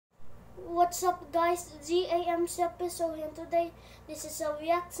what's up guys, GAM episode, and today this is a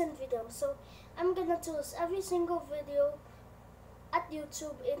reaction video. So I'm gonna choose every single video at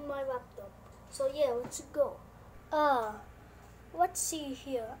YouTube in my laptop. So yeah, let's go. Let's see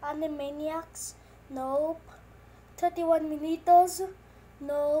here. Animaniacs? Nope. 31 Minutos?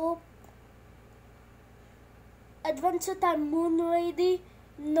 Nope. Adventure Time Moon Lady?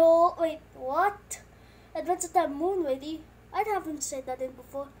 No, wait, what? Adventure Time Moon Lady? I haven't said that in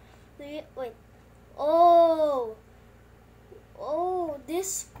before. Wait. Oh,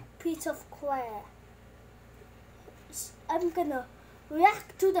 this piece of clay. I'm gonna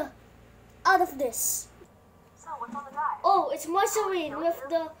react to the out of this. So what's on the diet? Oh, it's Marceline with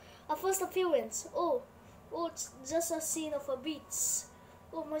the first appearance. Oh, it's just a scene of a beach.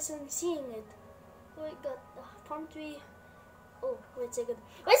 Oh, Marceline seeing it. Oh, we got the palm tree. Oh, wait a second.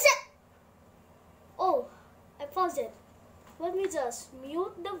 What's it? Oh, I paused it. Let me just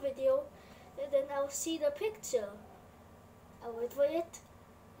mute the video and then I'll see the picture. I'll wait for it.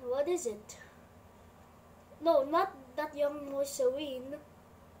 What is it? No, not that young Marceline.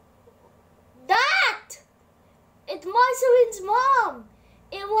 That! It's Marceline's mom!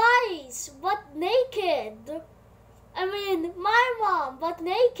 Elias, but naked. I mean, my mom, but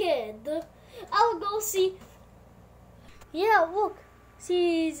naked. I'll go see. Yeah, look.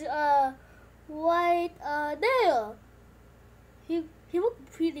 She's right there. He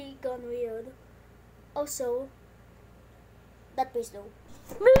looked pretty gone weird. Also, that face though.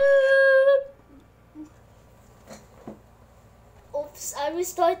 Oops, I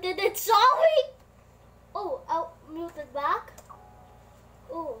restarted it. Sorry. Oh, I'll mute it back.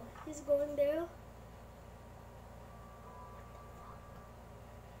 Oh, he's going there.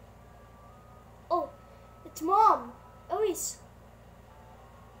 Oh, it's mom. Elise.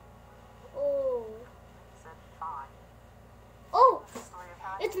 Oh. Oh,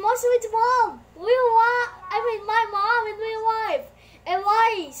 it's Marceline's mom. My mom in real life.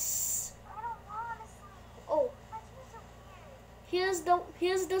 Elias. Oh, here's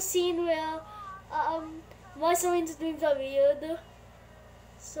the scene where Marceline's doing the weird.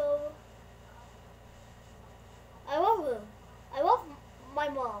 So I love her. I love my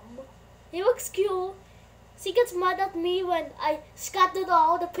mom. He looks cute. She gets mad at me when I scattered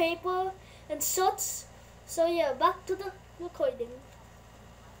all the paper and such. So yeah, back to the recording.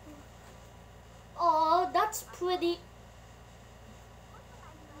 Oh, that's pretty.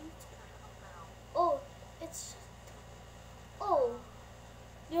 Oh, it's. Oh,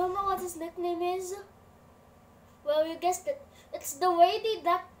 you don't know what his nickname is? Well, you guessed it. It's the lady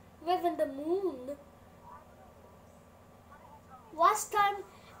that live in the moon. Last time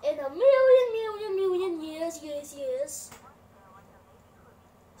in a million years,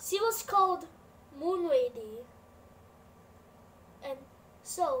 she was called Moon Lady. And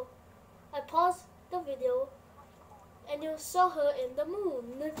so, I paused the video and you saw her in the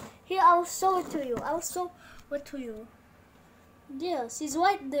moon. Here, I'll show it to you. Yeah, she's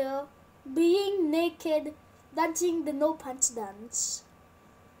right there, being naked, dancing the no pants dance.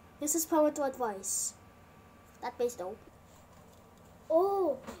 This is parental advice. That face though.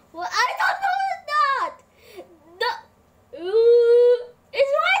 Oh, well, I don't know that!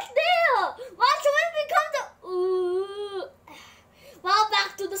 It's right there! Watch when we come to... Well,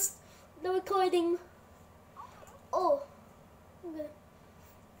 back to the recording. Oh, I'm gonna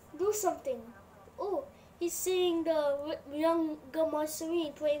do something. Oh, he's seeing the young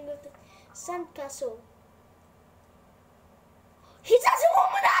Marceline playing with the sandcastle. He does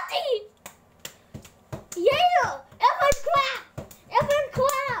Illuminati! Yeah! Everyone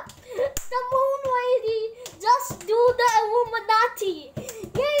clap! The moon lady just do the Illuminati!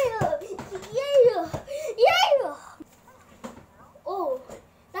 Yeah! Oh,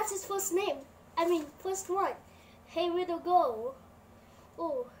 that's his first name. I mean, first one. Hey, little girl.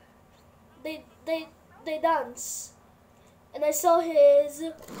 Oh, they dance. And I saw his,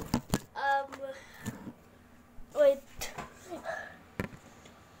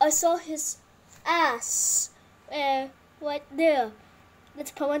 I saw his ass, right there.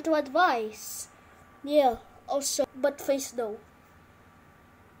 That's parental advice. Yeah, also, but face though.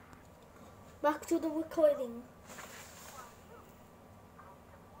 Back to the recording.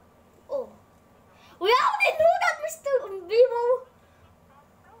 Oh, we already knew that, Mr. Vivo.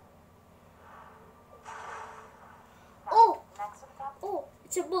 Oh,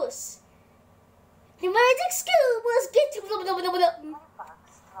 it's a bus. The magic skill must get to blah, blah, blah, blah.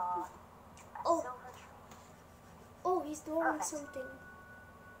 Oh, he's doing something.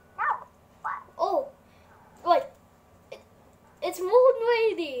 Now what? Oh, wait. It's Moon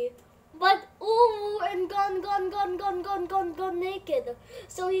Lady, but Oh, and gone naked.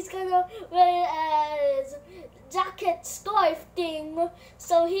 So he's gonna wear a jacket scarf thing,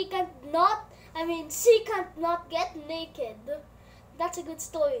 so he she can't not get naked. That's a good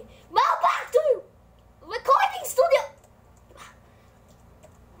story. Now back to recording studio.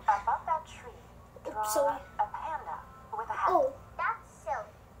 Above that tree, draw Sorry. a panda with a hat. Oh, That's silly.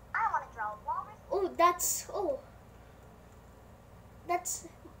 I want to draw a walrus. that's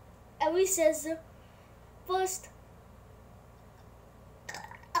Ellie says first.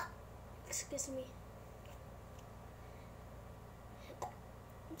 Excuse me.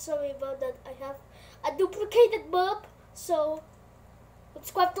 I'm sorry about that. I have a duplicated burp, so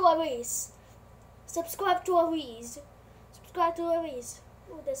subscribe to Aries. Subscribe to Aries. Subscribe to Aries.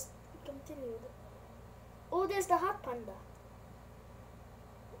 Oh, there's continued. Oh, there's the hot panda.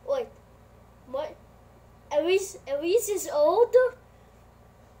 Wait, what? Aries is old.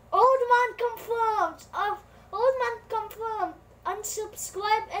 Old man confirmed. Old man confirmed.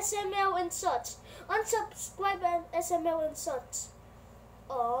 Unsubscribe SML and such. Unsubscribe SML and such.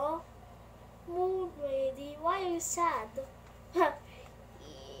 Oh, Moon Lady, why are you sad?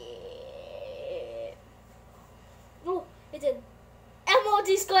 No, it didn't.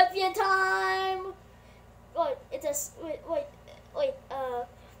 Emoji Scorpion time. Wait, it is. Wait.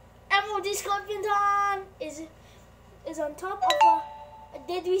 Emoji Scorpion time is on top of a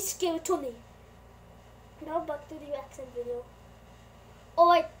deadly skeleton. Now back to the reaction video.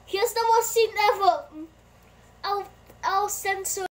 Alright, here's the worst scene ever. I'll censor